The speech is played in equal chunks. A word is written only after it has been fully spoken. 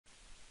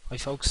Hi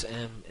folks,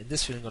 in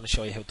this video I'm going to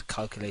show you how to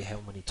calculate how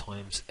many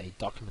times a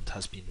document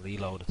has been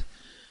reloaded.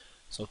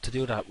 So to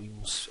do that we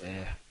must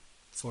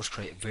first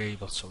create a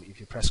variable. So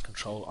if you press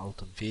Ctrl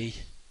Alt and V,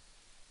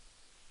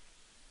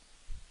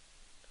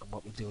 and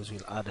what we'll do is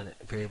we'll add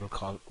a variable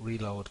called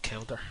reload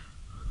counter,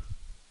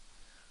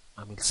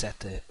 and we'll set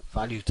the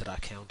value to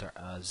that counter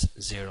as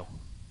 0.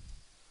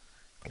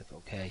 Click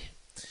OK.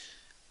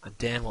 And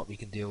then what we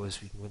can do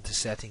is we can go into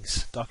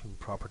settings, document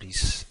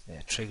properties,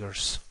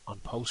 triggers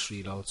on post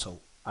reload. So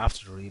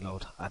after the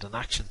reload, add an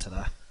action to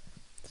that.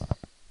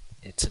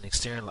 It's an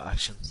external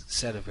action.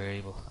 Set a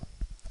variable.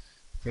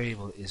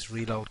 Variable is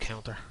reload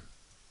counter,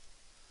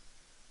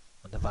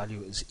 and the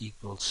value is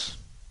equals,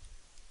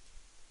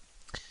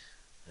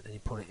 and then you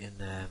put it in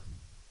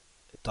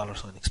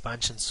 $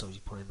 expansion. So you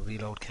put in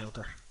reload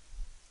counter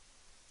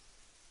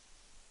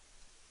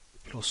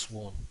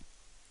 +1.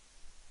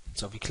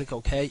 So if we click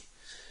OK,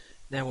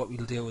 now what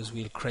we'll do is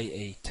we'll create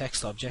a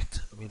text object,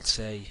 and we'll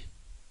say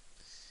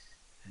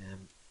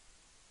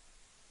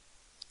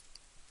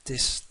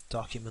this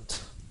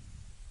document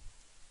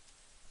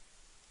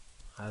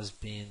has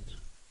been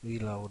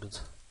reloaded.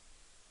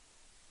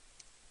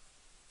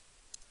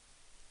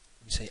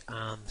 We say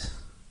and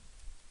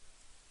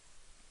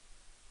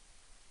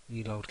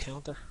reload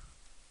counter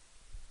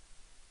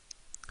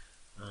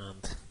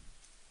and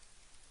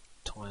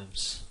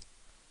times,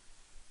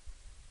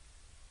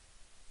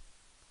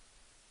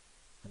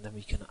 and then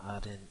we can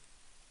add in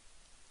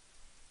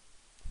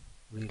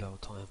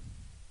reload time.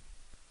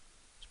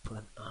 Just put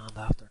an and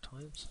after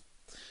times.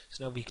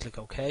 So now we click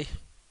OK. You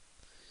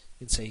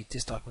can say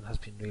this document has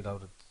been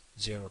reloaded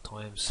 0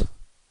 times.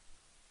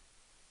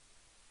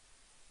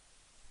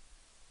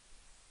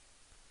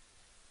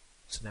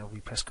 So now we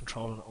press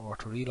Ctrl and R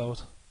to reload.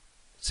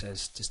 It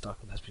says this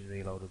document has been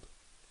reloaded.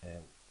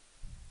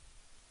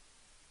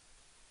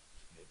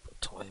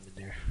 Put time in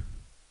there.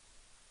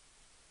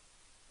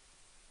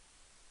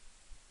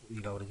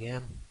 Reload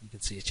again. You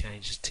can see it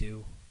changes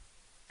 2,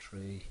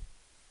 3,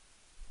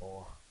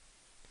 4.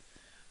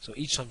 So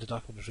each time the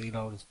document is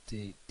reloaded,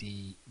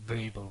 the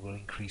variable will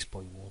increase by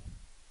 1.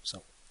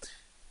 So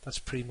that's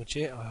pretty much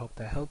it. I hope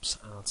that helps,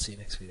 and I'll see you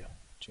next video.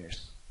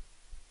 Cheers.